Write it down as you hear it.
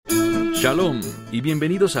Shalom y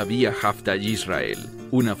bienvenidos a Vía Hafta Yisrael,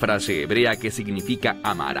 una frase hebrea que significa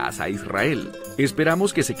amarás a Israel.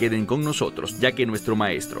 Esperamos que se queden con nosotros, ya que nuestro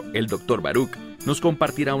maestro, el Dr. Baruch, nos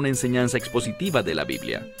compartirá una enseñanza expositiva de la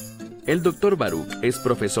Biblia. El Dr. Baruch es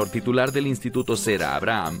profesor titular del Instituto Sera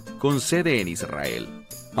Abraham, con sede en Israel.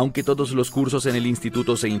 Aunque todos los cursos en el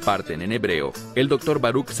instituto se imparten en hebreo, el Dr.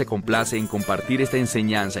 Baruch se complace en compartir esta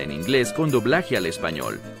enseñanza en inglés con doblaje al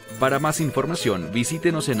español. Para más información,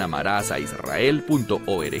 visítenos en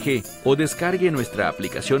amarasaisrael.org o descargue nuestra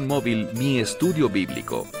aplicación móvil Mi Estudio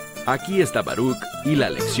Bíblico. Aquí está Baruch y la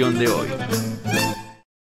lección de hoy.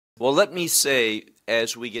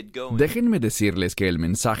 Déjenme decirles que el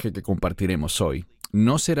mensaje que compartiremos hoy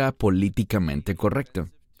no será políticamente correcto.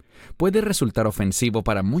 Puede resultar ofensivo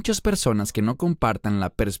para muchas personas que no compartan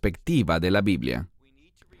la perspectiva de la Biblia.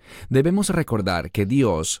 Debemos recordar que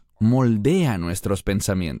Dios moldea nuestros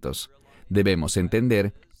pensamientos. Debemos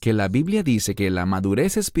entender que la Biblia dice que la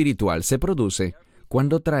madurez espiritual se produce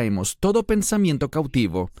cuando traemos todo pensamiento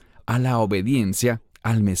cautivo a la obediencia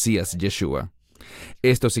al Mesías Yeshua.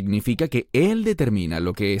 Esto significa que Él determina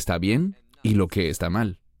lo que está bien y lo que está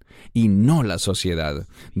mal, y no la sociedad.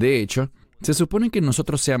 De hecho, se supone que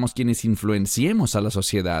nosotros seamos quienes influenciemos a la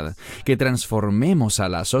sociedad, que transformemos a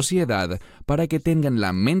la sociedad para que tengan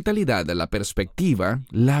la mentalidad, la perspectiva,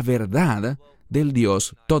 la verdad del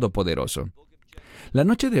Dios Todopoderoso. La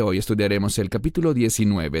noche de hoy estudiaremos el capítulo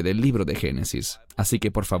 19 del libro de Génesis, así que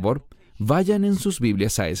por favor, vayan en sus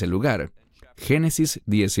Biblias a ese lugar, Génesis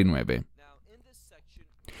 19.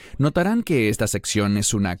 Notarán que esta sección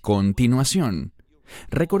es una continuación.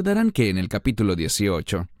 Recordarán que en el capítulo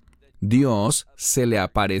 18, Dios se le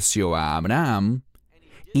apareció a Abraham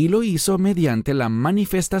y lo hizo mediante la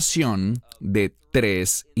manifestación de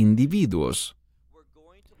 3 individuos.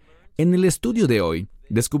 En el estudio de hoy,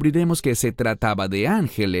 descubriremos que se trataba de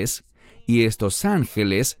ángeles y estos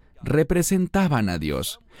ángeles representaban a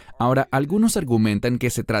Dios. Ahora, algunos argumentan que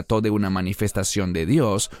se trató de una manifestación de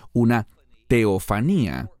Dios, una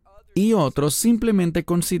teofanía, y otros simplemente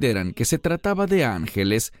consideran que se trataba de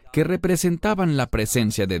ángeles que representaban la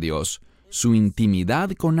presencia de Dios, su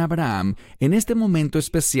intimidad con Abraham en este momento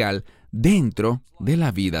especial dentro de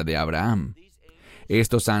la vida de Abraham.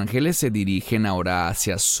 Estos ángeles se dirigen ahora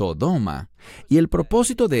hacia Sodoma, y el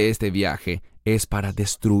propósito de este viaje es para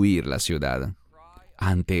destruir la ciudad,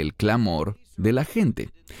 ante el clamor de la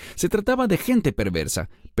gente. Se trataba de gente perversa,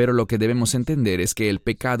 pero lo que debemos entender es que el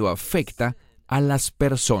pecado afecta a las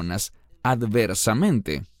personas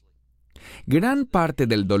adversamente. Gran parte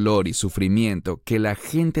del dolor y sufrimiento que la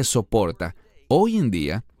gente soporta hoy en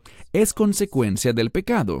día es consecuencia del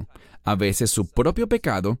pecado, a veces su propio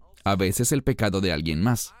pecado, a veces el pecado de alguien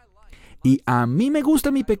más. Y a mí me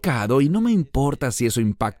gusta mi pecado y no me importa si eso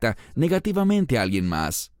impacta negativamente a alguien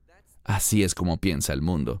más. Así es como piensa el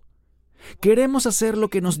mundo. Queremos hacer lo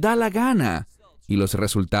que nos da la gana. ¿Y los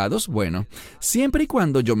resultados? Bueno, siempre y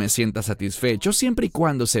cuando yo me sienta satisfecho, siempre y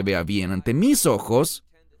cuando se vea bien ante mis ojos,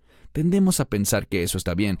 tendemos a pensar que eso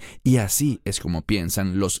está bien, y así es como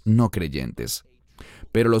piensan los no creyentes.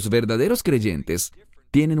 Pero los verdaderos creyentes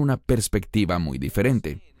tienen una perspectiva muy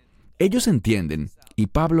diferente. Ellos entienden, y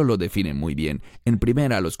Pablo lo define muy bien en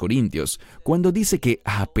 1 Corintios, cuando dice que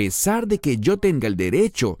a pesar de que yo tenga el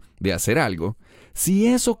derecho de hacer algo, si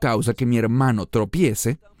eso causa que mi hermano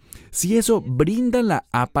tropiece, si eso brinda la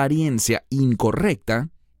apariencia incorrecta,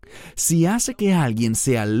 si hace que alguien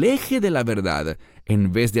se aleje de la verdad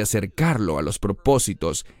en vez de acercarlo a los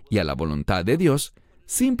propósitos y a la voluntad de Dios,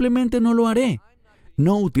 simplemente no lo haré.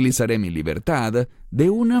 No utilizaré mi libertad de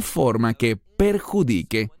una forma que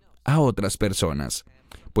perjudique a otras personas.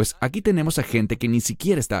 Pues aquí tenemos a gente que ni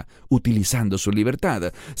siquiera está utilizando su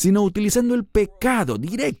libertad, sino utilizando el pecado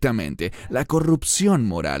directamente, la corrupción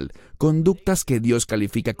moral, conductas que Dios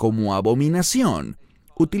califica como abominación,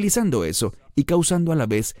 utilizando eso y causando a la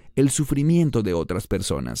vez el sufrimiento de otras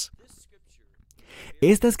personas.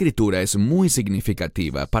 Esta escritura es muy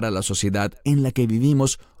significativa para la sociedad en la que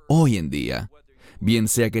vivimos hoy en día, bien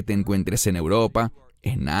sea que te encuentres en Europa,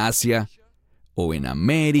 en Asia o en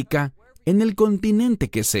América, en el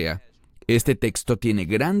continente que sea. Este texto tiene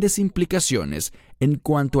grandes implicaciones en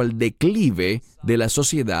cuanto al declive de la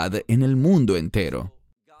sociedad en el mundo entero.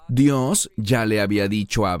 Dios ya le había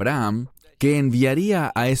dicho a Abraham que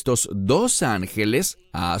enviaría a estos 2 ángeles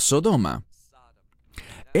a Sodoma.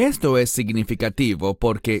 Esto es significativo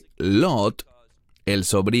porque Lot, el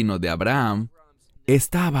sobrino de Abraham,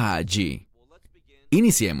 estaba allí.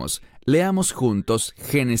 Iniciemos. Leamos juntos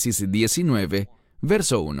Génesis 19,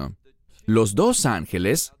 verso 1. Los 2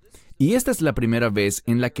 ángeles, y esta es la primera vez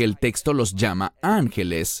en la que el texto los llama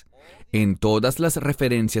ángeles, En todas las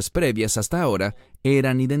referencias previas hasta ahora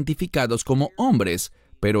eran identificados como hombres,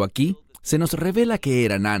 pero aquí se nos revela que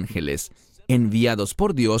eran ángeles, enviados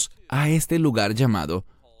por Dios a este lugar llamado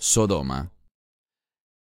Sodoma.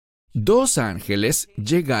 2 ángeles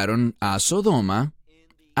llegaron a Sodoma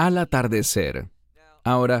al atardecer.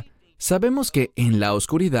 Ahora, sabemos que en la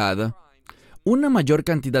oscuridad, una mayor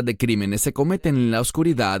cantidad de crímenes se cometen en la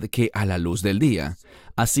oscuridad que a la luz del día.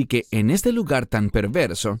 Así que en este lugar tan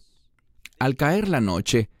perverso, al caer la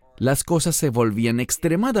noche, las cosas se volvían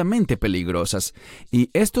extremadamente peligrosas, y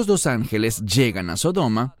estos 2 ángeles llegan a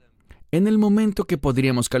Sodoma en el momento que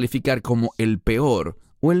podríamos calificar como el peor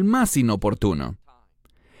o el más inoportuno.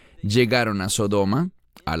 Llegaron a Sodoma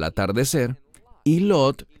al atardecer, y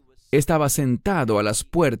Lot estaba sentado a las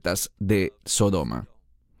puertas de Sodoma.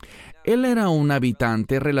 Él era un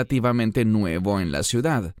habitante relativamente nuevo en la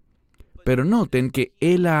ciudad, pero noten que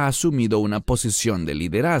él ha asumido una posición de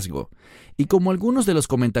liderazgo, y como algunos de los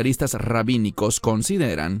comentaristas rabínicos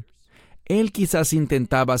consideran, él quizás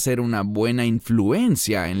intentaba ser una buena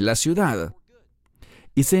influencia en la ciudad.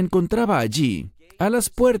 Y se encontraba allí, a las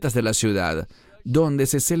puertas de la ciudad, donde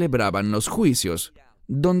se celebraban los juicios,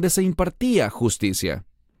 donde se impartía justicia.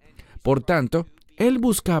 Por tanto, él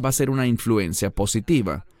buscaba ser una influencia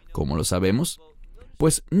positiva. ¿Cómo lo sabemos?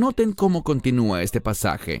 Pues noten cómo continúa este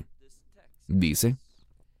pasaje. Dice,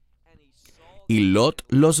 y Lot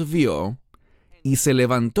los vio y se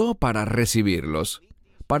levantó para recibirlos,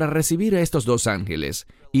 para recibir a estos 2 ángeles.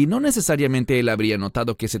 Y no necesariamente él habría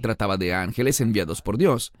notado que se trataba de ángeles enviados por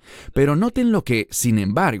Dios. Pero noten lo que, sin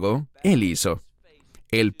embargo, él hizo.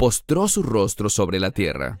 Él postró su rostro sobre la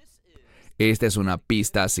tierra. Esta es una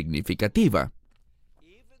pista significativa.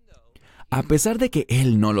 A pesar de que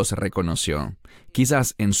él no los reconoció,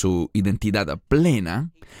 quizás en su identidad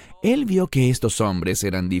plena, él vio que estos hombres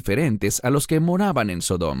eran diferentes a los que moraban en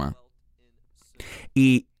Sodoma.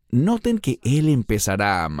 Y noten que él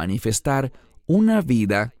empezará a manifestar una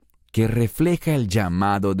vida que refleja el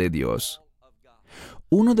llamado de Dios.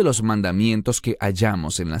 Uno de los mandamientos que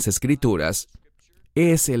hallamos en las Escrituras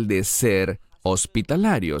es el de ser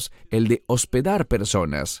hospitalarios, el de hospedar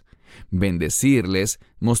personas, bendecirles,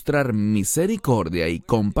 mostrar misericordia y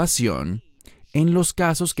compasión en los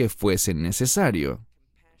casos que fuesen necesario.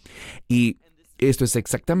 Y esto es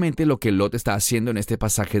exactamente lo que Lot está haciendo en este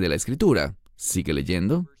pasaje de la Escritura. Sigue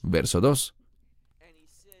leyendo, verso 2.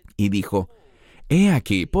 Y dijo, «He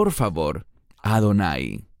aquí, por favor,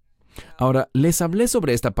 Adonai». Ahora, les hablé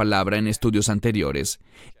sobre esta palabra en estudios anteriores,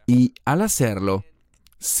 y al hacerlo,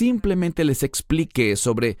 simplemente les expliqué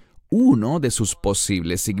sobre uno de sus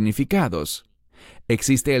posibles significados.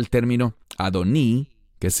 Existe el término Adoní,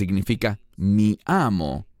 que significa mi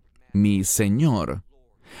amo, mi señor.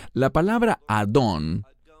 La palabra Adón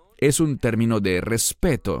es un término de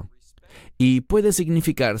respeto y puede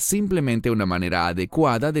significar simplemente una manera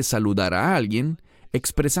adecuada de saludar a alguien,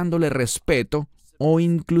 expresándole respeto o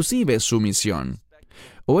inclusive sumisión.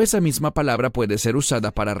 O esa misma palabra puede ser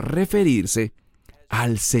usada para referirse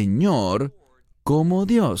al Señor como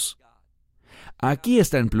Dios. Aquí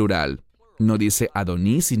está en plural. No dice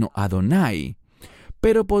Adoní, sino Adonai.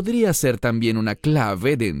 Pero podría ser también una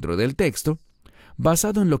clave dentro del texto,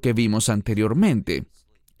 basado en lo que vimos anteriormente.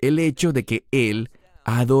 El hecho de que él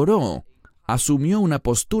adoró, asumió una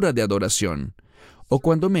postura de adoración, o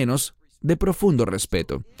cuando menos, de profundo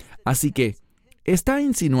respeto. Así que, ¿está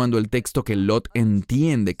insinuando el texto que Lot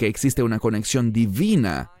entiende que existe una conexión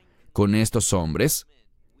divina con estos hombres?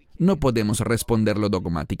 No podemos responderlo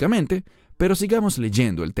dogmáticamente, pero sigamos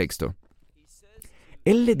leyendo el texto.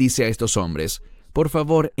 Él le dice a estos hombres, por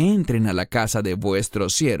favor, entren a la casa de vuestro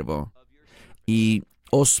siervo y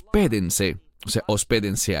hospédense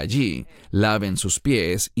allí, laven sus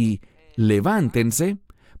pies y levántense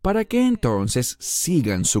para que entonces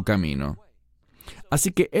sigan su camino.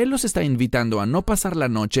 Así que Él los está invitando a no pasar la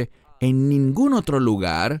noche en ningún otro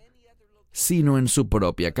lugar, sino en su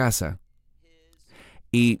propia casa.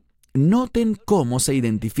 Y noten cómo se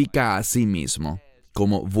identifica a sí mismo,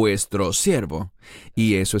 como vuestro siervo.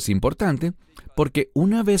 Y eso es importante, porque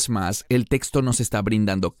una vez más el texto nos está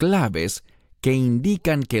brindando claves que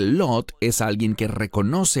indican que Lot es alguien que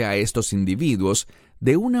reconoce a estos individuos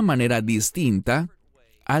de una manera distinta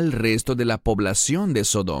al resto de la población de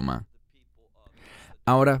Sodoma.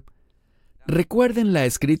 Ahora, recuerden la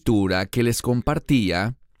escritura que les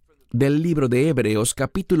compartía del libro de Hebreos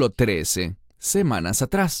capítulo 13, semanas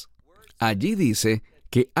atrás. Allí dice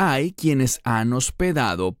que hay quienes han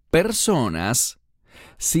hospedado personas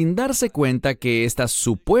sin darse cuenta que estas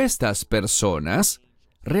supuestas personas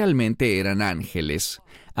realmente eran ángeles.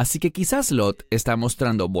 Así que quizás Lot está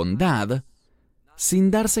mostrando bondad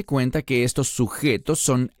sin darse cuenta que estos sujetos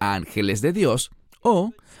son ángeles de Dios,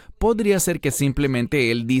 o podría ser que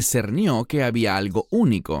simplemente él discernió que había algo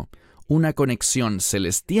único, una conexión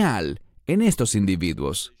celestial en estos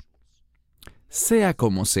individuos. Sea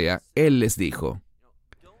como sea, él les dijo: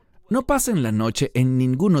 no pasen la noche en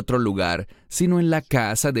ningún otro lugar, sino en la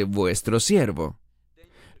casa de vuestro siervo.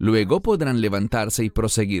 Luego podrán levantarse y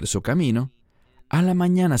proseguir su camino a la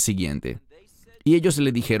mañana siguiente. Y ellos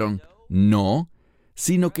le dijeron: no,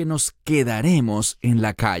 sino que nos quedaremos en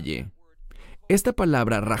la calle. Esta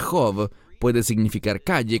palabra Rahov puede significar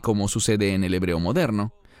calle, como sucede en el hebreo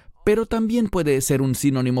moderno, pero también puede ser un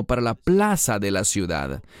sinónimo para la plaza de la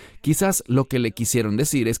ciudad. Quizás lo que le quisieron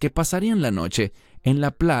decir es que pasarían la noche en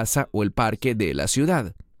la plaza o el parque de la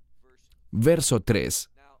ciudad. Verso 3.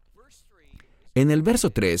 En el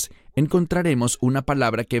verso 3 encontraremos una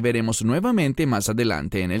palabra que veremos nuevamente más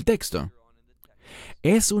adelante en el texto.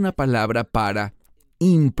 Es una palabra para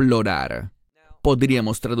implorar.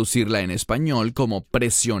 Podríamos traducirla en español como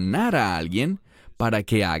presionar a alguien para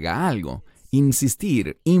que haga algo.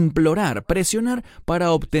 Insistir, implorar, presionar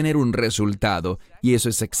para obtener un resultado. Y eso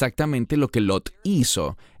es exactamente lo que Lot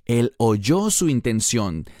hizo. Él oyó su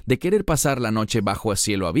intención de querer pasar la noche bajo el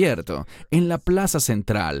cielo abierto, en la plaza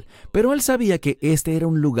central, pero él sabía que este era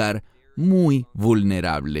un lugar muy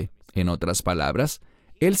vulnerable. En otras palabras,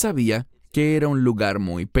 él sabía que era un lugar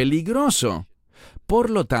muy peligroso. Por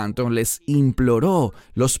lo tanto, les imploró,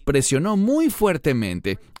 los presionó muy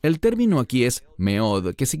fuertemente. El término aquí es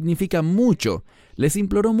meod, que significa mucho. Les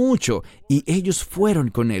imploró mucho, y ellos fueron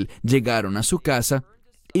con él, llegaron a su casa,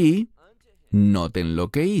 y noten lo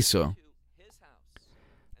que hizo.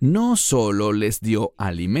 No solo les dio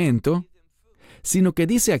alimento, sino que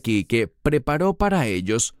dice aquí que preparó para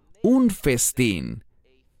ellos un festín.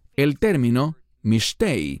 El término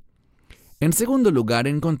mishtei. En segundo lugar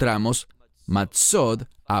encontramos matzod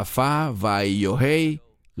afa vayohei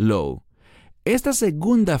lo. Esta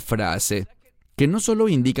segunda frase, que no solo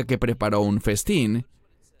indica que preparó un festín,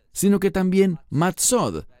 sino que también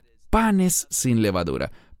matzod, panes sin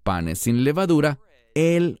levadura. Panes sin levadura,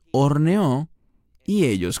 él horneó y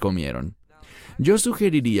ellos comieron. Yo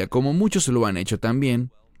sugeriría, como muchos lo han hecho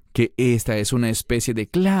también, que esta es una especie de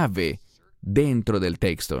clave dentro del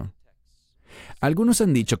texto. Algunos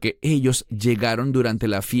han dicho que ellos llegaron durante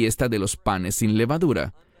la fiesta de los panes sin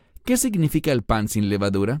levadura. ¿Qué significa el pan sin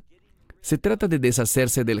levadura? Se trata de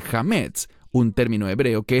deshacerse del hametz, un término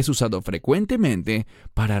hebreo que es usado frecuentemente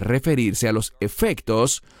para referirse a los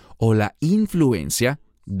efectos o la influencia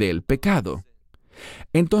del pecado.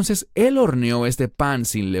 Entonces, él horneó este pan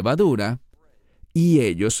sin levadura y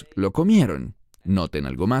ellos lo comieron. Noten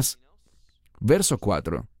algo más. Verso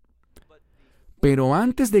 4. Pero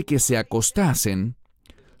antes de que se acostasen,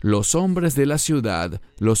 los hombres de la ciudad,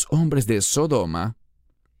 los hombres de Sodoma,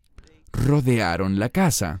 rodearon la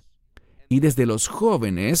casa. Y desde los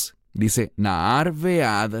jóvenes, dice Naar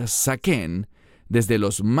Vead Saken, desde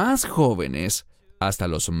los más jóvenes hasta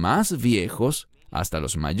los más viejos, hasta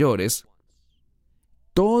los mayores,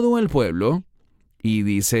 todo el pueblo, y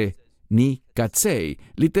dice Ni Katsei,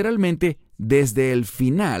 literalmente desde el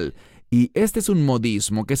final, y este es un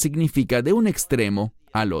modismo que significa de un extremo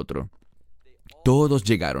al otro. Todos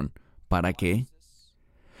llegaron. ¿Para qué?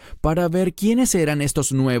 Para ver quiénes eran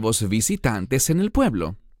estos nuevos visitantes en el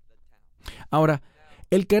pueblo. Ahora,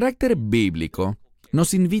 el carácter bíblico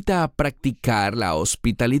nos invita a practicar la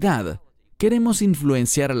hospitalidad. Queremos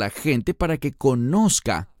influenciar a la gente para que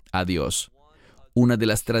conozca a Dios. Una de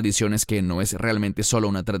las tradiciones que no es realmente solo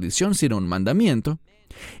una tradición, sino un mandamiento.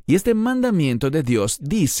 Y este mandamiento de Dios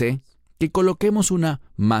dice que coloquemos una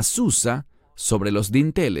masusa sobre los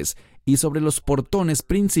dinteles y sobre los portones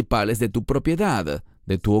principales de tu propiedad,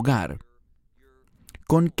 de tu hogar.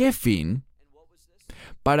 ¿Con qué fin?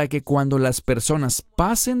 Para que cuando las personas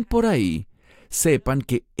pasen por ahí, sepan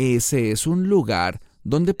que ese es un lugar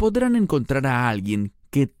donde podrán encontrar a alguien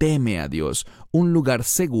que teme a Dios, un lugar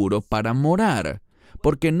seguro para morar,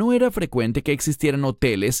 porque no era frecuente que existieran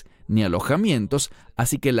hoteles ni alojamientos,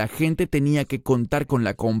 así que la gente tenía que contar con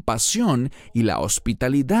la compasión y la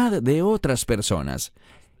hospitalidad de otras personas.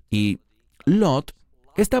 Y Lot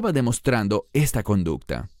estaba demostrando esta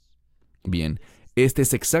conducta. Bien, este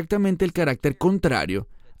es exactamente el carácter contrario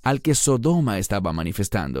al que Sodoma estaba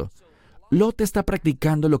manifestando. Lot está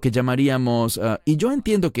practicando lo que llamaríamos, y yo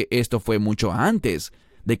entiendo que esto fue mucho antes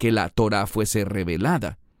de que la Torá fuese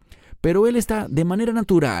revelada, pero él está de manera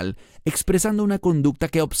natural expresando una conducta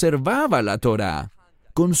que observaba la Torá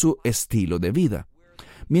con su estilo de vida.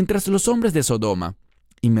 Mientras los hombres de Sodoma,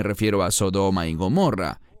 y me refiero a Sodoma y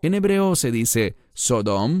Gomorra, en hebreo se dice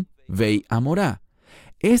Sodom vei Amorá.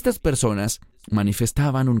 Estas personas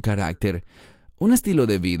manifestaban un carácter, un estilo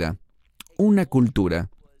de vida, una cultura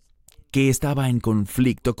que estaba en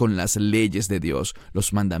conflicto con las leyes de Dios,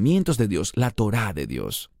 los mandamientos de Dios, la Torá de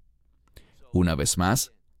Dios. Una vez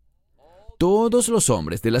más, todos los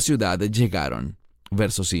hombres de la ciudad llegaron.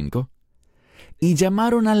 Verso 5. Y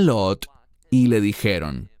llamaron a Lot y le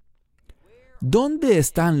dijeron: ¿Dónde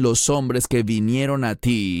están los hombres que vinieron a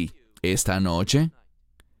ti esta noche?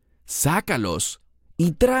 Sácalos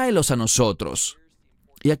y tráelos a nosotros.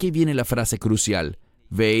 Y aquí viene la frase crucial: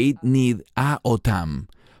 Veid nid a otam,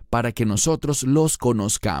 para que nosotros los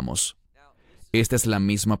conozcamos. Esta es la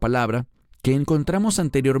misma palabra que encontramos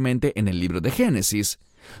anteriormente en el libro de Génesis,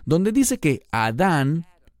 donde dice que Adán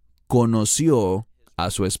conoció a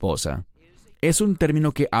su esposa. Es un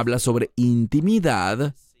término que habla sobre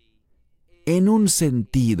intimidad en un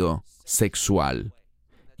sentido sexual.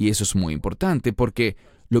 Y eso es muy importante porque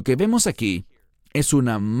lo que vemos aquí es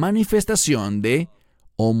una manifestación de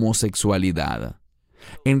homosexualidad.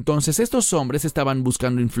 Entonces estos hombres estaban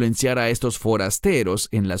buscando influenciar a estos forasteros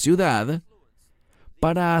en la ciudad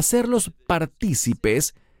para hacerlos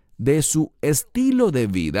partícipes de su estilo de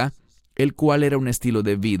vida, el cual era un estilo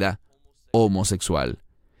de vida homosexual.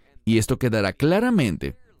 Y esto quedará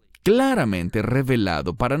claramente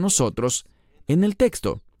revelado para nosotros en el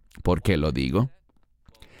texto. ¿Por qué lo digo?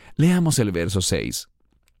 Leamos el verso 6.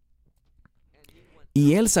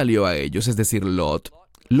 Y él salió a ellos, es decir, Lot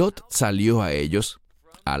salió a ellos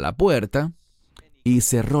a la puerta y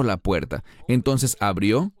cerró la puerta. Entonces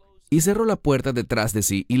abrió y cerró la puerta detrás de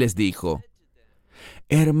sí y les dijo: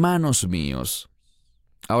 hermanos míos.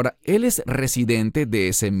 Ahora, él es residente de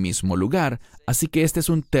ese mismo lugar, así que este es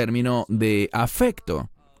un término de afecto.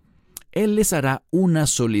 Él les hará una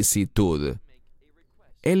solicitud.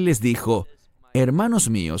 Él les dijo: hermanos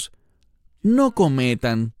míos, no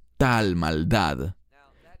cometan tal maldad.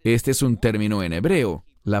 Este es un término en hebreo.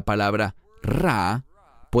 La palabra ra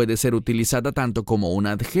puede ser utilizada tanto como un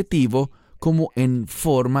adjetivo como en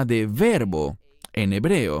forma de verbo en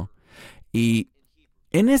hebreo. Y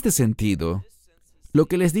en este sentido, lo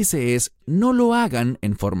que les dice es: no lo hagan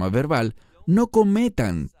en forma verbal, no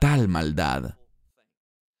cometan tal maldad.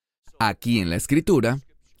 Aquí en la Escritura,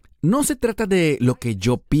 no se trata de lo que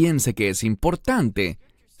yo piense que es importante,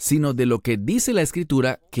 sino de lo que dice la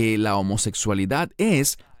Escritura que la homosexualidad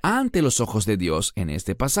es ante los ojos de Dios en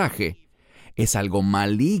este pasaje. Es algo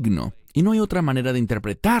maligno y no hay otra manera de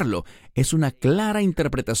interpretarlo. Es una clara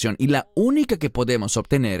interpretación y la única que podemos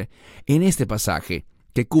obtener en este pasaje,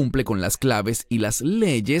 que cumple con las claves y las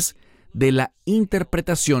leyes de la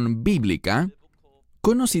interpretación bíblica,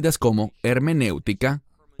 conocidas como hermenéutica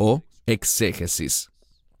o exégesis.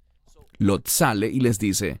 Lot sale y les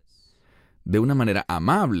dice, de una manera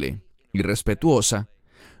amable y respetuosa: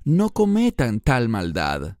 no cometan tal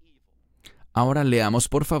maldad. Ahora leamos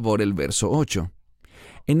por favor el verso 8.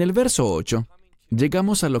 En el verso 8,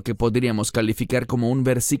 llegamos a lo que podríamos calificar como un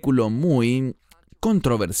versículo muy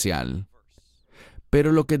controversial.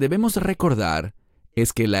 Pero lo que debemos recordar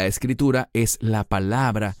es que la Escritura es la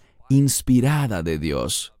palabra inspirada de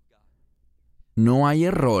Dios. No hay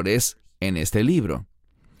errores en este libro.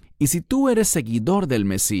 Y si tú eres seguidor del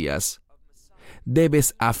Mesías,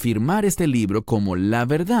 debes afirmar este libro como la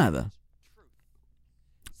verdad.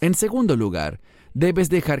 En segundo lugar, debes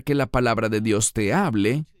dejar que la palabra de Dios te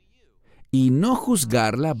hable y no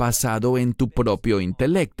juzgarla basado en tu propio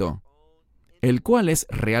intelecto, el cual es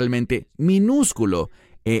realmente minúsculo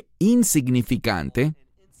e insignificante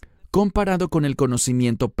comparado con el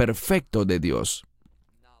conocimiento perfecto de Dios.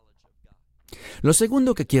 Lo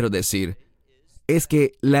segundo que quiero decir es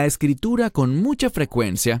que la Escritura con mucha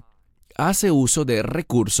frecuencia hace uso de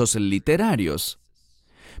recursos literarios.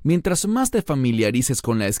 Mientras más te familiarices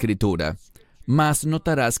con la Escritura, más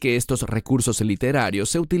notarás que estos recursos literarios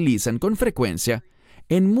se utilizan con frecuencia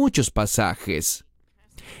en muchos pasajes.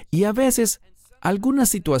 Y a veces, algunas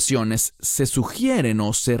situaciones se sugieren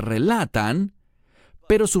o se relatan,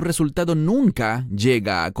 pero su resultado nunca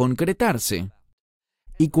llega a concretarse.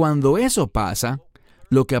 Y cuando eso pasa,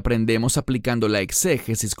 lo que aprendemos aplicando la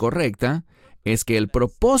exégesis correcta es que el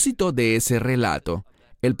propósito de ese relato,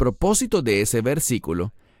 el propósito de ese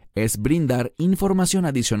versículo, es brindar información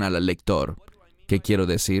adicional al lector. ¿Qué quiero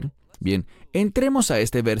decir? Bien, entremos a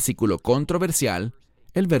este versículo controversial,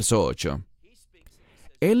 el verso 8.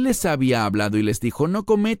 Él les había hablado y les dijo: no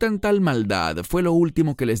cometan tal maldad. Fue lo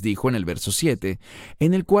último que les dijo en el verso 7,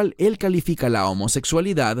 en el cual él califica la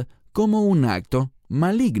homosexualidad como un acto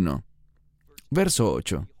maligno. Verso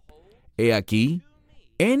 8. He aquí,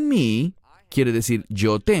 en mí, quiere decir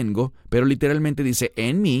yo tengo, pero literalmente dice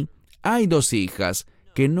en mí, hay 2 hijas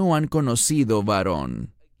que no han conocido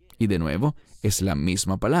varón. Y de nuevo, es la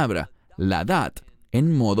misma palabra, ladat,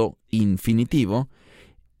 en modo infinitivo,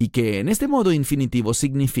 y que en este modo infinitivo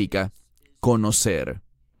significa conocer.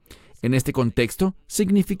 En este contexto,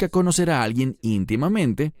 significa conocer a alguien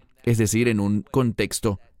íntimamente, es decir, en un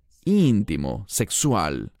contexto íntimo,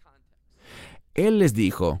 sexual. Él les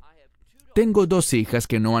dijo, tengo 2 hijas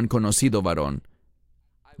que no han conocido varón.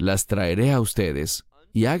 Las traeré a ustedes,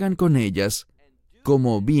 y hagan con ellas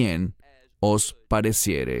como bien os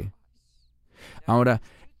pareciere. Ahora,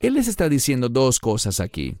 Él les está diciendo 2 cosas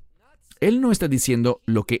aquí. Él no está diciendo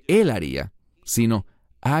lo que Él haría, sino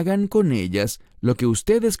hagan con ellas lo que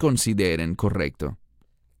ustedes consideren correcto.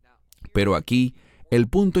 Pero aquí, el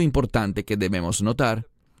punto importante que debemos notar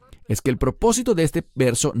es que el propósito de este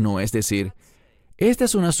verso no es decir, esta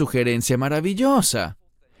es una sugerencia maravillosa.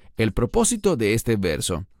 El propósito de este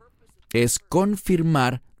verso es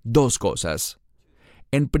confirmar 2 cosas.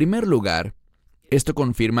 En primer lugar, esto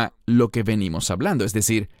confirma lo que venimos hablando, es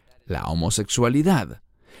decir, la homosexualidad.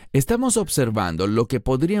 Estamos observando lo que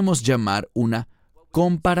podríamos llamar una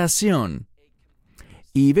comparación.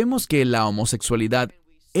 Y vemos que la homosexualidad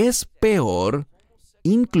es peor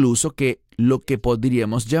incluso que lo que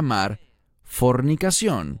podríamos llamar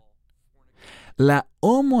fornicación. La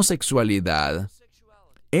homosexualidad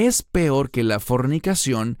es peor que la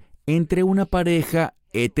fornicación entre una pareja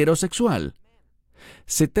heterosexual.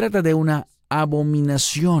 Se trata de una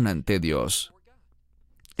abominación ante Dios.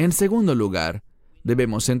 En segundo lugar,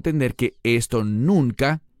 debemos entender que esto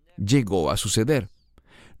nunca llegó a suceder.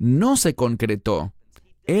 No se concretó.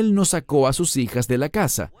 Él no sacó a sus hijas de la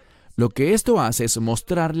casa. Lo que esto hace es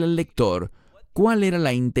mostrarle al lector cuál era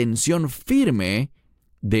la intención firme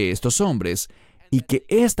de estos hombres y que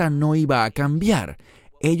ésta no iba a cambiar.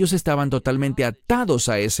 Ellos estaban totalmente atados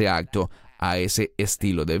a ese acto, a ese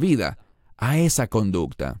estilo de vida, a esa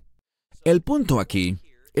conducta. El punto aquí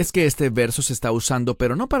es que este verso se está usando,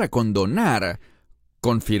 pero no para condonar,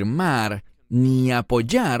 confirmar ni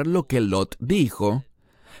apoyar lo que Lot dijo,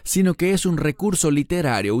 sino que es un recurso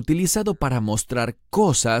literario utilizado para mostrar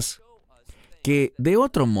cosas que, de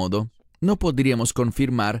otro modo, no podríamos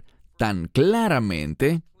confirmar tan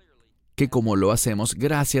claramente que como lo hacemos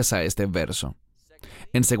gracias a este verso.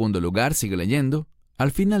 En segundo lugar, sigue leyendo,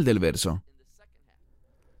 al final del verso.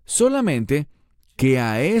 Solamente que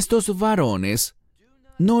a estos varones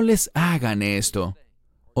no les hagan esto,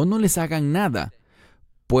 o no les hagan nada,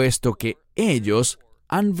 puesto que ellos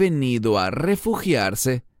han venido a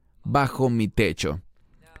refugiarse bajo mi techo.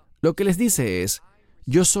 Lo que les dice es,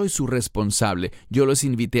 yo soy su responsable, yo los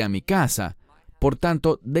invité a mi casa, por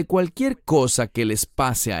tanto, de cualquier cosa que les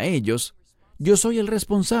pase a ellos, yo soy el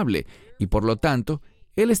responsable, y por lo tanto,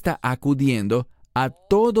 Él está acudiendo a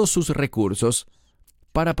todos sus recursos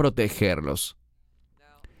para protegerlos.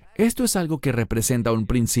 Esto es algo que representa un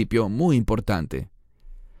principio muy importante.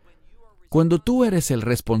 Cuando tú eres el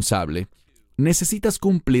responsable, necesitas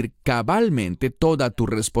cumplir cabalmente toda tu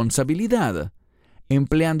responsabilidad,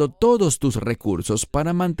 empleando todos tus recursos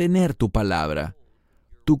para mantener tu palabra,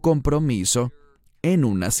 tu compromiso en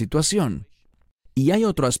una situación. Y hay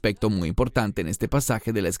otro aspecto muy importante en este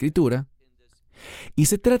pasaje de la Escritura, y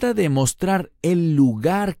se trata de mostrar el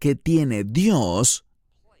lugar que tiene Dios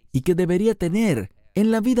y que debería tener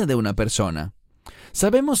en la vida de una persona.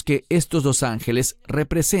 Sabemos que estos 2 ángeles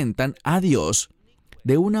representan a Dios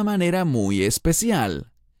de una manera muy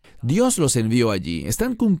especial. Dios los envió allí,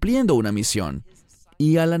 están cumpliendo una misión.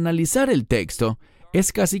 Y al analizar el texto,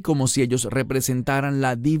 es casi como si ellos representaran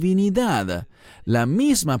la divinidad, la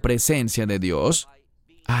misma presencia de Dios,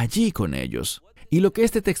 allí con ellos. Y lo que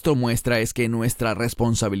este texto muestra es que nuestra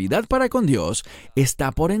responsabilidad para con Dios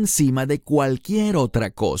está por encima de cualquier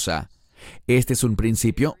otra cosa. Este es un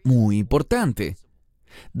principio muy importante.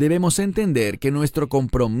 Debemos entender que nuestro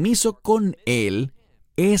compromiso con Él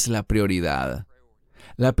es la prioridad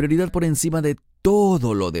por encima de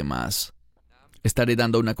todo lo demás. Estaré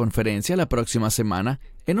dando una conferencia la próxima semana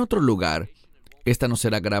en otro lugar. Esta no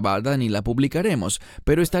será grabada ni la publicaremos,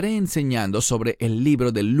 pero estaré enseñando sobre el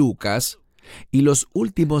libro de Lucas y los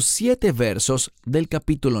últimos 7 versos del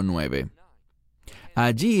capítulo 9.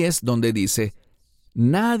 Allí es donde dice,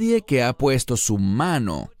 nadie que ha puesto su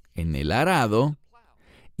mano en el arado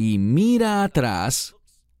y mira atrás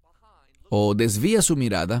o desvía su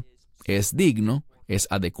mirada, es digno, es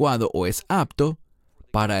adecuado o es apto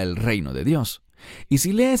para el reino de Dios. Y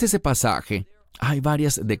si lees ese pasaje, hay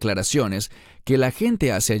varias declaraciones que la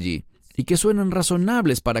gente hace allí y que suenan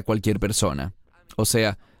razonables para cualquier persona. O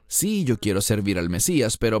sea, sí, yo quiero servir al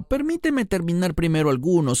Mesías, pero permíteme terminar primero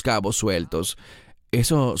algunos cabos sueltos.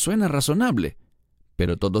 Eso suena razonable,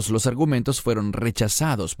 pero todos los argumentos fueron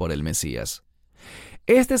rechazados por el Mesías.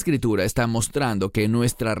 Esta escritura está mostrando que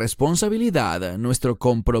nuestra responsabilidad, nuestro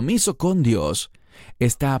compromiso con Dios,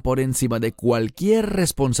 está por encima de cualquier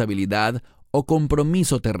responsabilidad o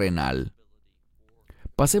compromiso terrenal.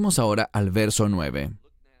 Pasemos ahora al verso 9.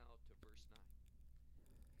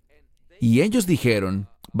 Y ellos dijeron,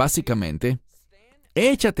 básicamente,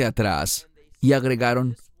 échate atrás, y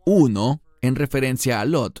agregaron uno en referencia a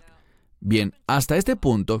Lot. Bien, hasta este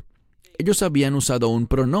punto, ellos habían usado un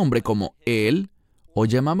pronombre como él, o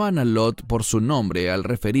llamaban a Lot por su nombre al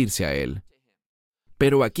referirse a él.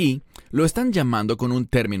 Pero aquí lo están llamando con un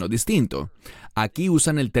término distinto. Aquí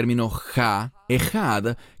usan el término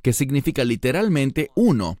ha-ejad, que significa literalmente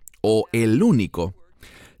uno, o el único.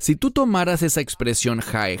 Si tú tomaras esa expresión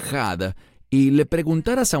ha-ejad y le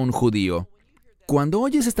preguntaras a un judío, cuando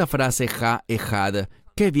oyes esta frase ha-ejad,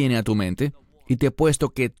 ¿qué viene a tu mente? Y te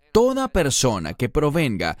apuesto que toda persona que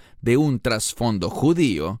provenga de un trasfondo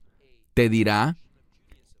judío te dirá,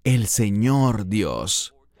 el Señor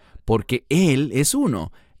Dios, porque Él es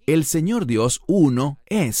uno, el Señor Dios uno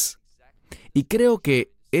es. Y creo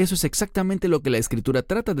que eso es exactamente lo que la Escritura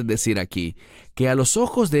trata de decir aquí, que a los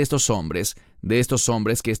ojos de estos hombres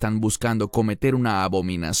que están buscando cometer una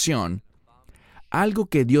abominación, algo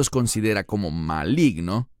que Dios considera como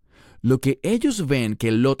maligno, lo que ellos ven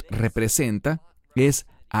que Lot representa es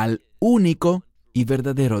al único y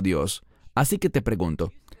verdadero Dios. Así que te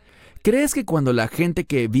pregunto, ¿crees que cuando la gente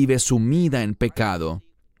que vive sumida en pecado,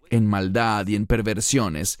 en maldad y en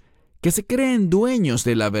perversiones, que se creen dueños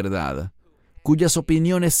de la verdad, cuyas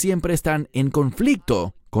opiniones siempre están en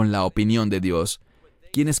conflicto con la opinión de Dios,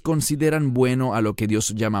 quienes consideran bueno a lo que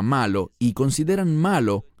Dios llama malo y consideran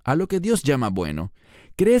malo a lo que Dios llama bueno,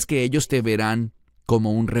 ¿crees que ellos te verán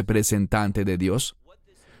como un representante de Dios?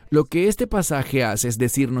 Lo que este pasaje hace es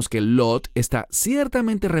decirnos que Lot está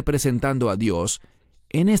ciertamente representando a Dios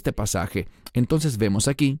en este pasaje. Entonces vemos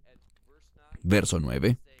aquí, verso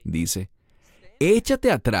 9, dice,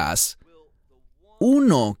 échate atrás,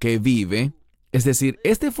 uno que vive, es decir,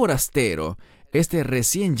 este forastero, este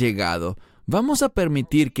recién llegado, ¿vamos a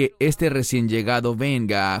permitir que este recién llegado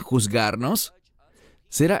venga a juzgarnos?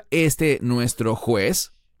 ¿Será este nuestro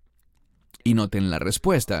juez? Y noten la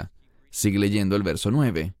respuesta. Sigue leyendo el verso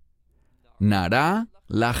 9. Nará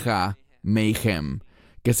laja meihem,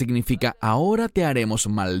 que significa ahora te haremos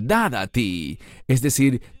maldad a ti. Es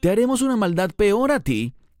decir, te haremos una maldad peor a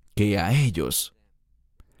ti que a ellos.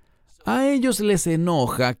 A ellos les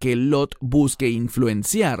enoja que Lot busque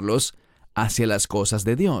influenciarlos hacia las cosas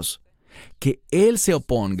de Dios, que él se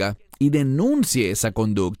oponga y denuncie esa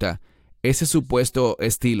conducta, ese supuesto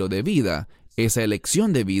estilo de vida, esa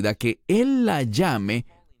elección de vida, que él la llame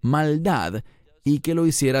maldad y que lo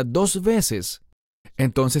hiciera 2 veces.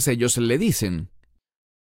 Entonces ellos le dicen,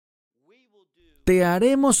 te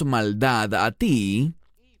haremos maldad a ti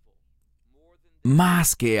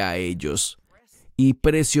más que a ellos. Y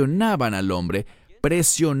presionaban al hombre,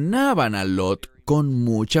 presionaban a Lot con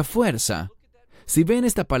mucha fuerza. Si ven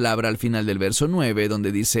esta palabra al final del verso 9,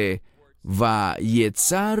 donde dice, va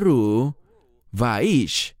yetzaru, va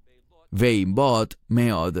ish, veimbot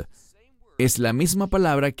meod, es la misma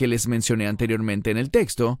palabra que les mencioné anteriormente en el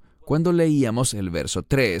texto, cuando leíamos el verso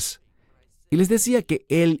 3. Y les decía que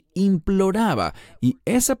él imploraba, y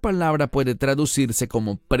esa palabra puede traducirse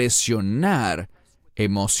como presionar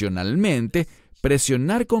emocionalmente,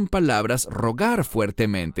 presionar con palabras, rogar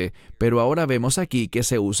fuertemente, pero ahora vemos aquí que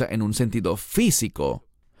se usa en un sentido físico.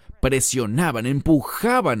 Presionaban,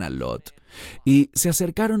 empujaban a Lot, y se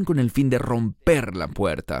acercaron con el fin de romper la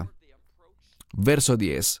puerta. Verso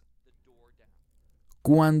 10.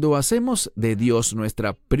 Cuando hacemos de Dios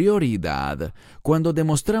nuestra prioridad, cuando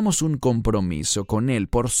demostramos un compromiso con Él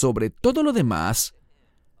por sobre todo lo demás,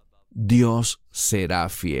 Dios será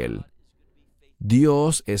fiel.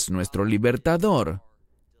 Dios es nuestro libertador.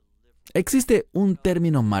 Existe un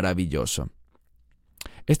término maravilloso.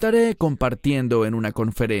 Estaré compartiendo en una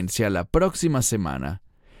conferencia la próxima semana,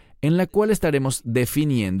 en la cual estaremos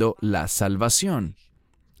definiendo la salvación.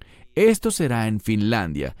 Esto será en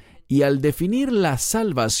Finlandia, y al definir la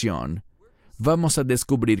salvación, vamos a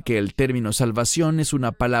descubrir que el término salvación es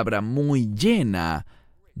una palabra muy llena,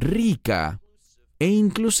 rica e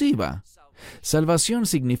inclusiva. Salvación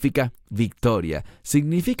significa victoria,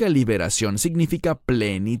 significa liberación, significa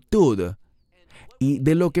plenitud. Y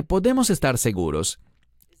de lo que podemos estar seguros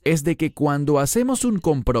es de que cuando hacemos un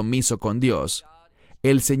compromiso con Dios,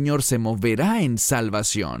 el Señor se moverá en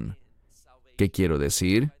salvación. ¿Qué quiero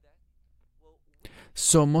decir?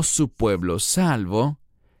 Somos su pueblo salvo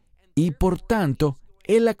y por tanto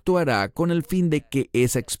Él actuará con el fin de que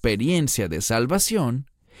esa experiencia de salvación,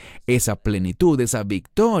 esa plenitud, esa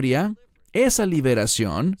victoria, esa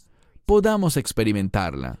liberación podamos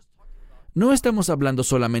experimentarla. No estamos hablando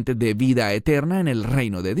solamente de vida eterna en el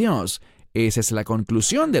reino de Dios. Esa es la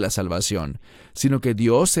conclusión de la salvación, sino que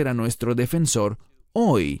Dios será nuestro defensor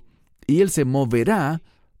hoy, y Él se moverá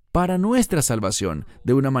para nuestra salvación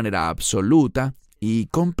de una manera absoluta y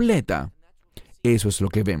completa. Eso es lo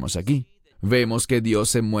que vemos aquí. Vemos que Dios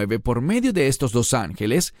se mueve por medio de estos dos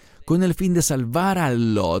ángeles con el fin de salvar a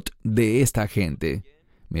Lot de esta gente.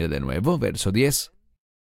 Mira de nuevo, verso 10.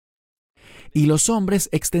 Y los hombres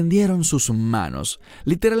extendieron sus manos.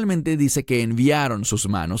 Literalmente dice que enviaron sus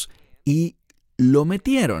manos y lo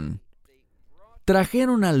metieron.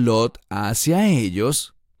 Trajeron a Lot hacia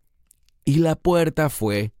ellos y la puerta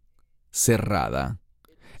fue cerrada.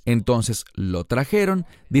 Entonces lo trajeron,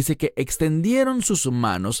 dice que extendieron sus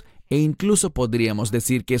manos e incluso podríamos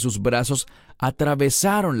decir que sus brazos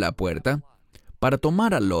atravesaron la puerta para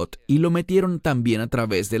tomar a Lot y lo metieron también a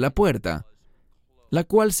través de la puerta, la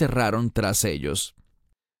cual cerraron tras ellos.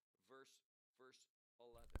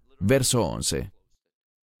 Verso 11.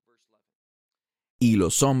 Y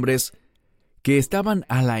los hombres que estaban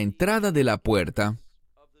a la entrada de la puerta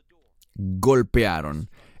golpearon.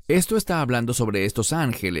 Esto está hablando sobre estos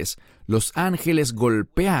ángeles. Los ángeles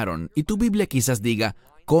golpearon, y tu Biblia quizás diga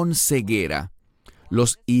con ceguera.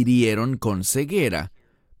 Los hirieron con ceguera.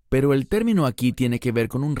 Pero el término aquí tiene que ver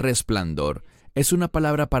con un resplandor. Es una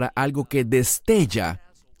palabra para algo que destella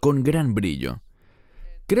con gran brillo.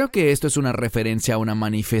 Creo que esto es una referencia a una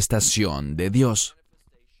manifestación de Dios.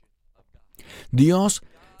 Dios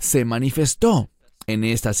se manifestó en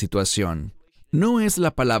esta situación. No es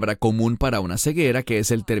la palabra común para una ceguera, que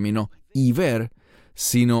es el término iver,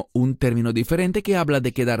 sino un término diferente que habla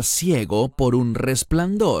de quedar ciego por un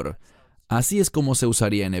resplandor. Así es como se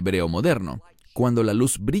usaría en hebreo moderno, cuando la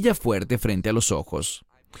luz brilla fuerte frente a los ojos.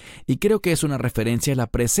 Y creo que es una referencia a la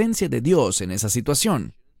presencia de Dios en esa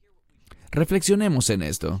situación. Reflexionemos en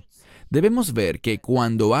esto. Debemos ver que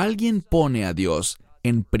cuando alguien pone a Dios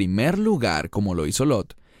en primer lugar, como lo hizo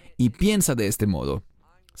Lot, y piensa de este modo: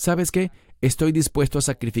 ¿sabes qué? Estoy dispuesto a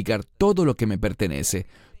sacrificar todo lo que me pertenece,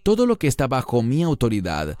 todo lo que está bajo mi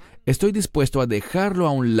autoridad. Estoy dispuesto a dejarlo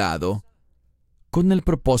a un lado con el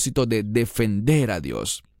propósito de defender a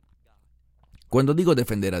Dios. Cuando digo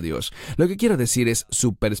defender a Dios, lo que quiero decir es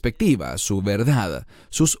su perspectiva, su verdad,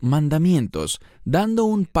 sus mandamientos, dando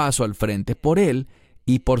un paso al frente por Él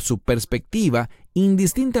y por su perspectiva,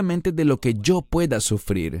 indistintamente de lo que yo pueda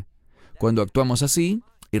sufrir. Cuando actuamos así,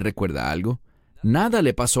 y recuerda algo, nada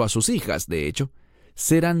le pasó a sus hijas, de hecho,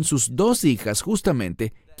 serán sus dos hijas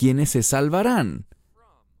justamente quienes se salvarán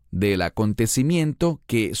del acontecimiento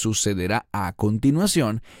que sucederá a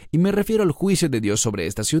continuación, y me refiero al juicio de Dios sobre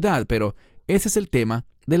esta ciudad, pero ese es el tema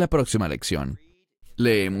de la próxima lección.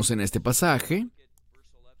 Leemos en este pasaje,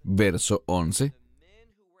 verso 11,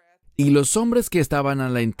 y los hombres que estaban a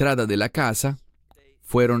la entrada de la casa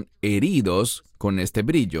fueron heridos con este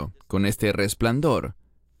brillo, con este resplandor,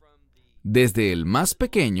 desde el más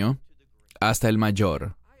pequeño hasta el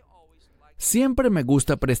mayor. Siempre me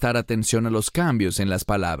gusta prestar atención a los cambios en las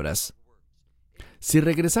palabras. Si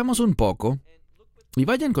regresamos un poco, y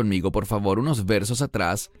vayan conmigo por favor unos versos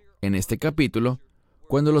atrás, en este capítulo,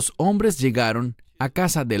 cuando los hombres llegaron a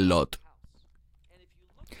casa de Lot.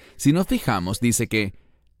 Si nos fijamos, dice que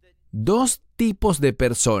dos tipos de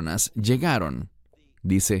personas llegaron.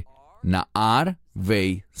 Dice, Nahar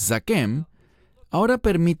vei Zakem. Ahora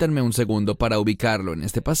permítanme un segundo para ubicarlo en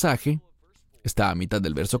este pasaje. Está a mitad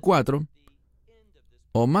del verso 4.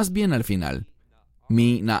 O más bien al final.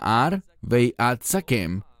 Mi Nahar vei at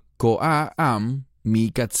Zakem, koa am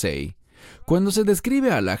mi katsei. Cuando se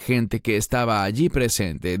describe a la gente que estaba allí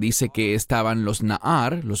presente, dice que estaban los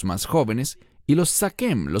Nahar, los más jóvenes, y los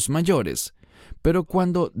Zakem, los mayores. Pero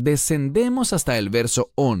cuando descendemos hasta el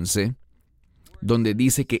verso 11, donde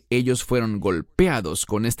dice que ellos fueron golpeados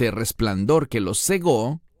con este resplandor que los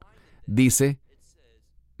cegó, dice,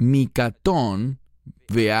 Mikatón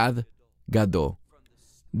vead gadó,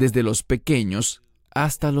 desde los pequeños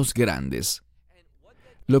hasta los grandes.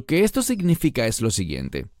 Lo que esto significa es lo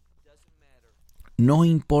siguiente. No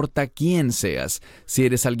importa quién seas, si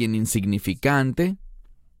eres alguien insignificante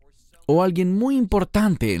o alguien muy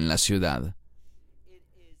importante en la ciudad.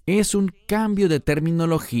 Es un cambio de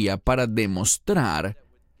terminología para demostrar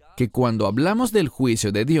que cuando hablamos del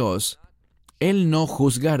juicio de Dios, Él no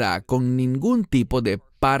juzgará con ningún tipo de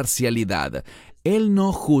parcialidad. Él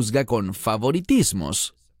no juzga con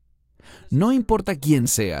favoritismos. No importa quién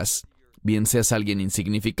seas, bien seas alguien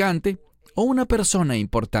insignificante o una persona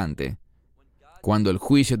importante. Cuando el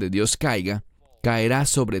juicio de Dios caiga, caerá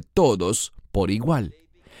sobre todos por igual.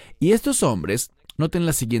 Y estos hombres Noten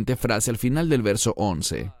la siguiente frase al final del verso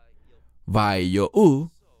 11.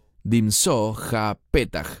 Vayo'u dimso ha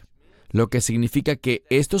petach, lo que significa que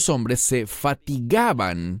estos hombres se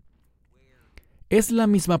fatigaban. Es la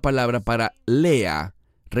misma palabra para Lea.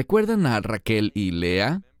 ¿Recuerdan a Raquel y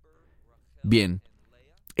Lea? Bien,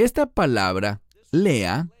 esta palabra,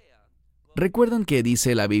 Lea, ¿recuerdan que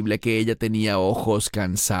dice la Biblia que ella tenía ojos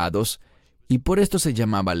cansados y por esto se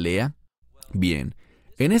llamaba Lea? Bien,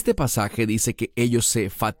 en este pasaje dice que ellos se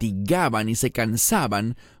fatigaban y se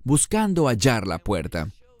cansaban buscando hallar la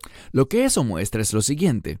puerta. Lo que eso muestra es lo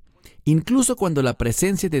siguiente. Incluso cuando la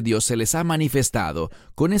presencia de Dios se les ha manifestado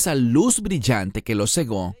con esa luz brillante que los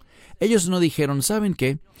cegó, ellos no dijeron, ¿saben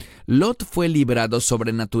qué? Lot fue librado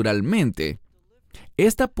sobrenaturalmente.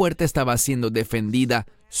 Esta puerta estaba siendo defendida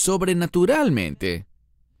sobrenaturalmente.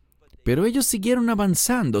 Pero ellos siguieron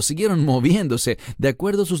avanzando, siguieron moviéndose de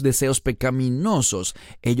acuerdo a sus deseos pecaminosos.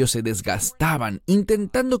 Ellos se desgastaban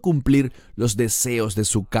intentando cumplir los deseos de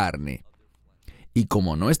su carne. Y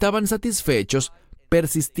como no estaban satisfechos,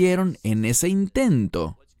 persistieron en ese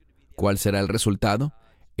intento. ¿Cuál será el resultado?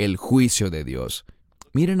 El juicio de Dios.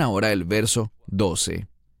 Miren ahora el verso 12.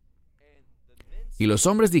 Y los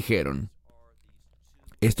hombres dijeron,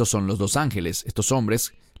 estos son los dos ángeles, estos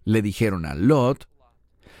hombres le dijeron a Lot,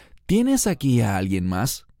 ¿tienes aquí a alguien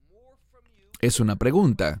más? Es una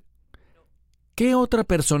pregunta. ¿Qué otra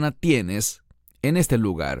persona tienes en este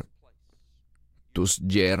lugar? ¿Tus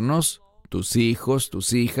yernos, tus hijos,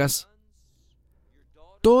 tus hijas?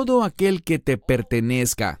 Todo aquel que te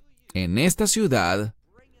pertenezca en esta ciudad,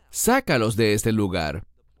 sácalos de este lugar.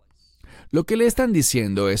 Lo que le están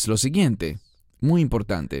diciendo es lo siguiente, muy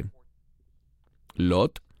importante.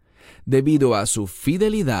 Lot, debido a su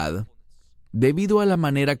fidelidad, debido a la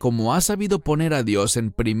manera como ha sabido poner a Dios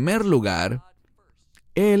en primer lugar,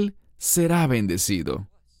 él será bendecido.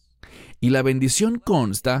 Y la bendición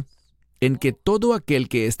consta en que todo aquel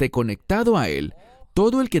que esté conectado a él,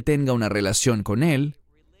 todo el que tenga una relación con él,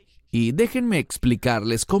 y déjenme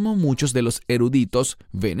explicarles cómo muchos de los eruditos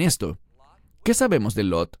ven esto. ¿Qué sabemos de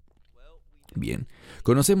Lot? Bien,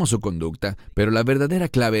 conocemos su conducta, pero la verdadera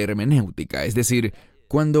clave hermenéutica, es decir,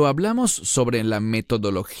 cuando hablamos sobre la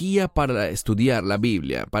metodología para estudiar la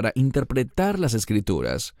Biblia, para interpretar las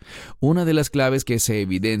Escrituras, una de las claves que se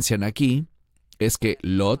evidencian aquí es que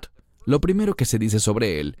Lot, lo primero que se dice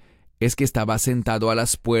sobre él, es que estaba sentado a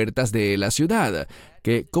las puertas de la ciudad,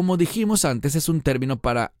 que, como dijimos antes, es un término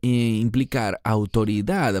para implicar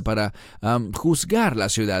autoridad, para juzgar la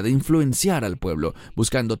ciudad, influenciar al pueblo,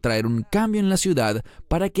 buscando traer un cambio en la ciudad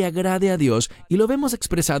para que agrade a Dios, y lo vemos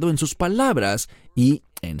expresado en sus palabras y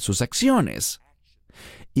en sus acciones.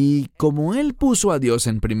 Y como él puso a Dios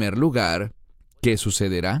en primer lugar, ¿qué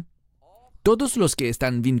sucederá? Todos los que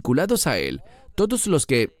están vinculados a él, todos los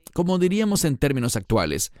que, como diríamos en términos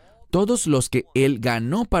actuales, todos los que él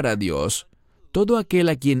ganó para Dios, todo aquel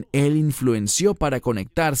a quien él influenció para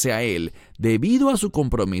conectarse a él debido a su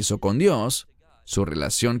compromiso con Dios, su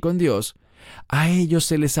relación con Dios, a ellos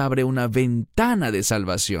se les abre una ventana de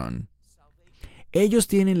salvación. Ellos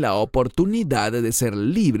tienen la oportunidad de ser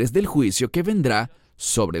libres del juicio que vendrá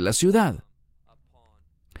sobre la ciudad.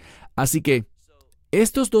 Así que,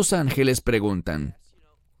 estos dos ángeles preguntan,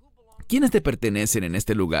 ¿quiénes te pertenecen en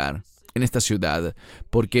este lugar, en esta ciudad?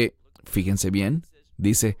 Porque, fíjense bien,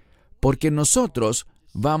 dice, porque nosotros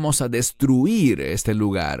vamos a destruir este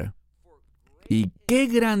lugar. Y qué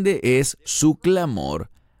grande es su clamor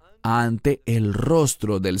ante el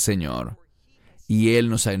rostro del Señor. Y Él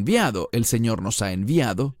nos ha enviado, el Señor nos ha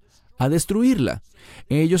enviado a destruirla.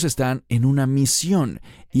 Ellos están en una misión,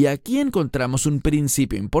 y aquí encontramos un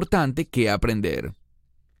principio importante que aprender.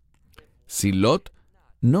 Si Lot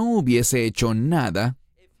no hubiese hecho nada,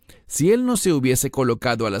 si él no se hubiese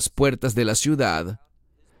colocado a las puertas de la ciudad,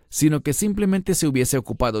 sino que simplemente se hubiese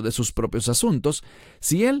ocupado de sus propios asuntos,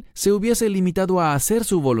 si él se hubiese limitado a hacer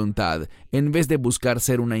su voluntad, en vez de buscar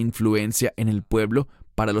ser una influencia en el pueblo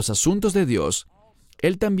para los asuntos de Dios,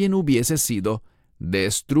 él también hubiese sido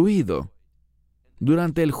destruido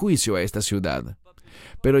durante el juicio a esta ciudad.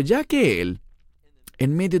 Pero ya que él,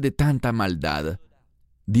 en medio de tanta maldad,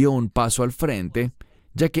 dio un paso al frente,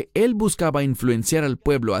 ya que él buscaba influenciar al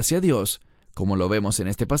pueblo hacia Dios, como lo vemos en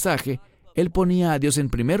este pasaje, él ponía a Dios en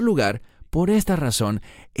primer lugar. Por esta razón,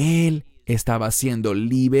 él estaba siendo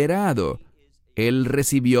liberado. Él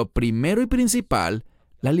recibió primero y principal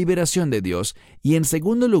la liberación de Dios, y en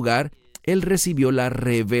segundo lugar, él recibió la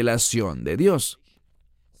revelación de Dios.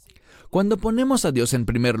 Cuando ponemos a Dios en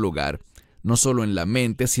primer lugar, no solo en la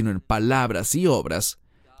mente, sino en palabras y obras,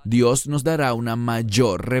 Dios nos dará una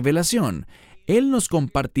mayor revelación. Él nos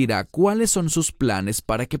compartirá cuáles son sus planes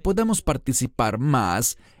para que podamos participar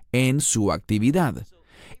más en su actividad.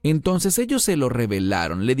 Entonces ellos se lo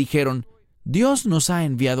revelaron, le dijeron, Dios nos ha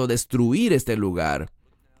enviado a destruir este lugar.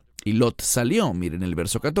 Y Lot salió, miren el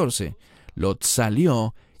verso 14. Lot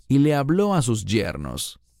salió y le habló a sus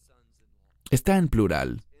yernos. Está en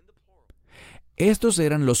plural. Estos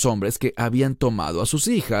eran los hombres que habían tomado a sus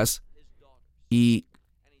hijas y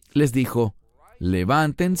les dijo,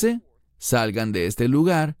 levántense, salgan de este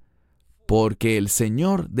lugar, porque el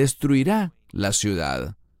Señor destruirá la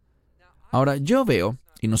ciudad. Ahora yo veo,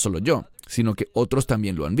 y no solo yo, sino que otros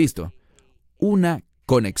también lo han visto, una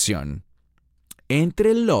conexión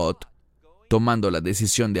entre Lot tomando la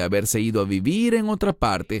decisión de haberse ido a vivir en otra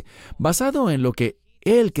parte, basado en lo que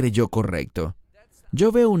él creyó correcto.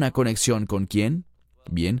 Yo veo una conexión con ¿quién?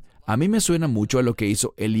 Bien, a mí me suena mucho a lo que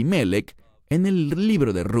hizo Elimelech en el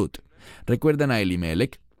libro de Ruth. ¿Recuerdan a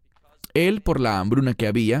Elimelech? Él, por la hambruna que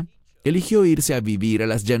había, eligió irse a vivir a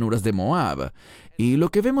las llanuras de Moab. Y lo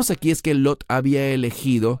que vemos aquí es que Lot había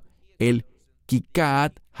elegido el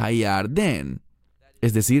Kikat Hayarden,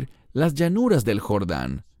 es decir, las llanuras del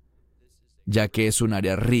Jordán, ya que es un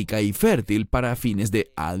área rica y fértil para fines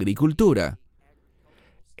de agricultura.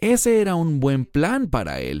 Ese era un buen plan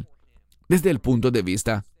para él, desde el punto de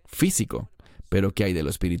vista físico. Pero ¿qué hay de lo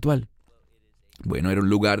espiritual? Bueno, era un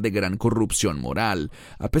lugar de gran corrupción moral.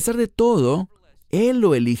 A pesar de todo, él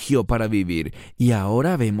lo eligió para vivir. Y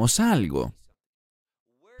ahora vemos algo.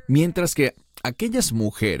 Mientras que aquellas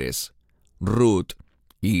mujeres, Ruth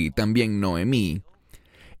y también Noemí,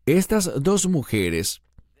 estas dos mujeres,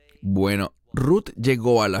 bueno, Ruth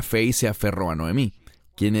llegó a la fe y se aferró a Noemí,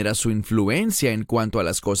 quien era su influencia en cuanto a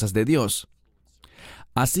las cosas de Dios.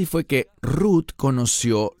 Así fue que Ruth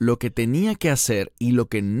conoció lo que tenía que hacer y lo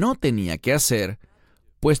que no tenía que hacer,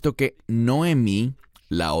 puesto que Noemí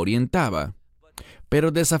la orientaba.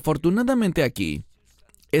 Pero desafortunadamente aquí,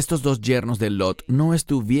 estos dos yernos de Lot no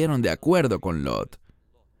estuvieron de acuerdo con Lot.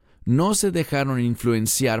 No se dejaron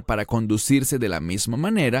influenciar para conducirse de la misma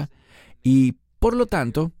manera y, por lo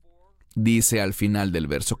tanto, dice al final del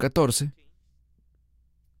verso 14,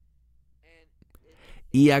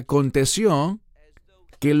 y aconteció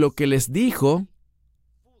que lo que les dijo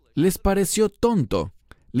les pareció tonto.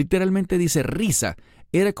 Literalmente dice risa.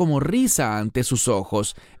 Era como risa ante sus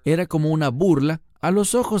ojos. Era como una burla a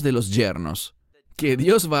los ojos de los yernos. ¿Que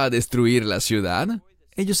Dios va a destruir la ciudad?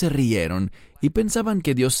 Ellos se rieron y pensaban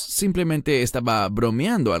que Dios simplemente estaba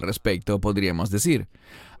bromeando al respecto, podríamos decir.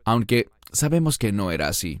 Aunque sabemos que no era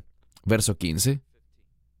así. Verso 15.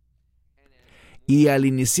 Y al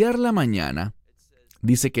iniciar la mañana,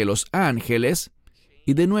 dice que los ángeles,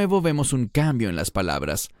 y de nuevo vemos un cambio en las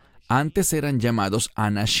palabras. Antes eran llamados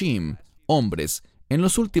anashim, hombres, en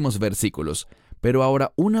los últimos versículos, pero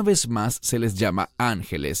ahora una vez más se les llama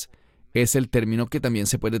ángeles. Es el término que también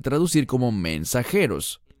se puede traducir como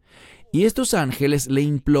mensajeros. Y estos ángeles le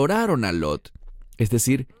imploraron a Lot, es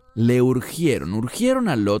decir, le urgieron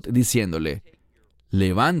a Lot diciéndole,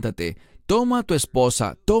 levántate, toma a tu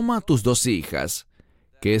esposa, toma a tus dos hijas,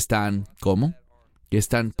 que están, ¿cómo? Que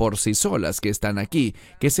están por sí solas, que están aquí,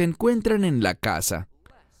 que se encuentran en la casa,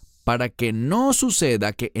 para que no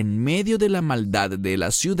suceda que en medio de la maldad de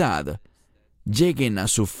la ciudad lleguen a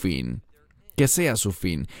su fin, que sea su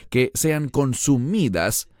fin, que sean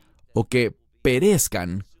consumidas o que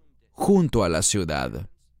perezcan junto a la ciudad.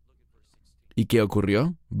 ¿Y qué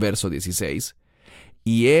ocurrió? Verso 16.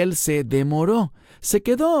 Y él se demoró, se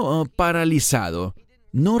quedó paralizado,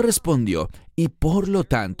 no respondió, y por lo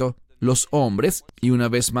tanto, los hombres, y una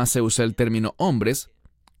vez más se usa el término hombres,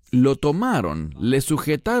 lo tomaron, le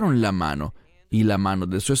sujetaron la mano, y la mano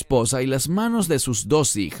de su esposa y las manos de sus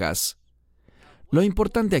dos hijas. Lo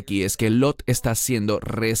importante aquí es que Lot está siendo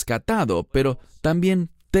rescatado, pero también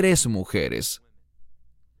 3 mujeres.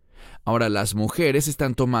 Ahora, las mujeres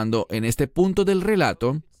están tomando en este punto del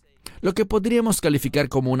relato lo que podríamos calificar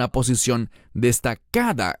como una posición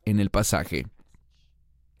destacada en el pasaje.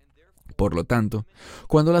 Por lo tanto,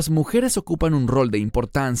 cuando las mujeres ocupan un rol de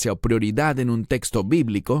importancia o prioridad en un texto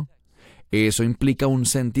bíblico, eso implica un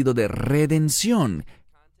sentido de redención.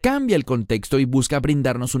 Cambia el contexto y busca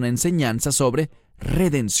brindarnos una enseñanza sobre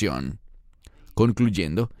redención.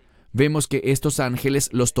 Concluyendo, vemos que estos ángeles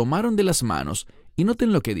los tomaron de las manos, y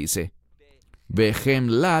noten lo que dice, Vehem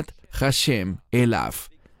lat Hashem elaf,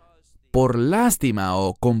 por lástima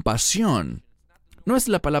o compasión. No es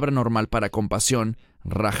la palabra normal para compasión,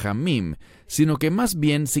 rahamim, sino que más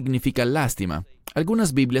bien significa lástima.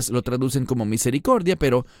 Algunas Biblias lo traducen como misericordia,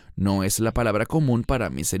 pero no es la palabra común para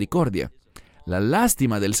misericordia. La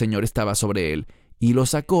lástima del Señor estaba sobre él, y lo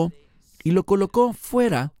sacó y lo colocó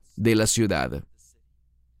fuera de la ciudad.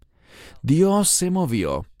 Dios se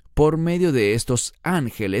movió por medio de estos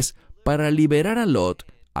ángeles para liberar a Lot,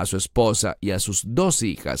 a su esposa y a sus 2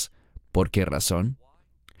 hijas. ¿Por qué razón?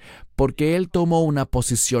 Porque él tomó una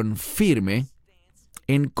posición firme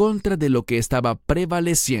en contra de lo que estaba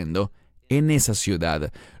prevaleciendo en esa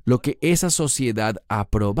ciudad, lo que esa sociedad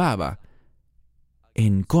aprobaba,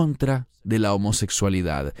 en contra de la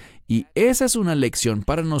homosexualidad. Y esa es una lección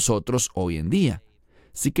para nosotros hoy en día,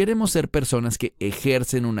 si queremos ser personas que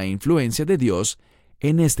ejercen una influencia de Dios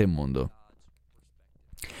en este mundo.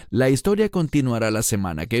 La historia continuará la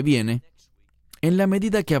semana que viene, en la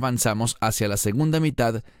medida que avanzamos hacia la segunda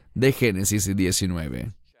mitad de Génesis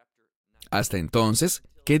 19. Hasta entonces,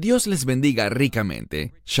 que Dios les bendiga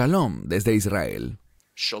ricamente. Shalom desde Israel.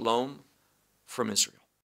 Shalom from Israel.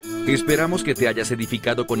 Esperamos que te hayas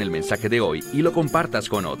edificado con el mensaje de hoy y lo compartas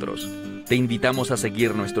con otros. Te invitamos a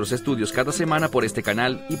seguir nuestros estudios cada semana por este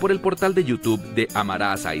canal y por el portal de YouTube de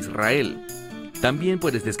Amarás a Israel. También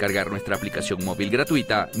puedes descargar nuestra aplicación móvil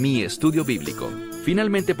gratuita, Mi Estudio Bíblico.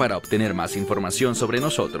 Finalmente, para obtener más información sobre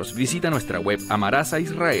nosotros, visita nuestra web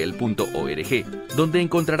amarasaisrael.org, donde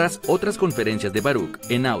encontrarás otras conferencias de Baruch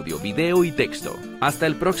en audio, video y texto. Hasta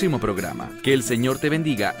el próximo programa. Que el Señor te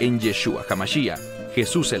bendiga en Yeshua HaMashiach,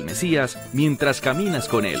 Jesús el Mesías, mientras caminas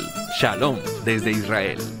con Él. Shalom desde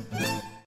Israel.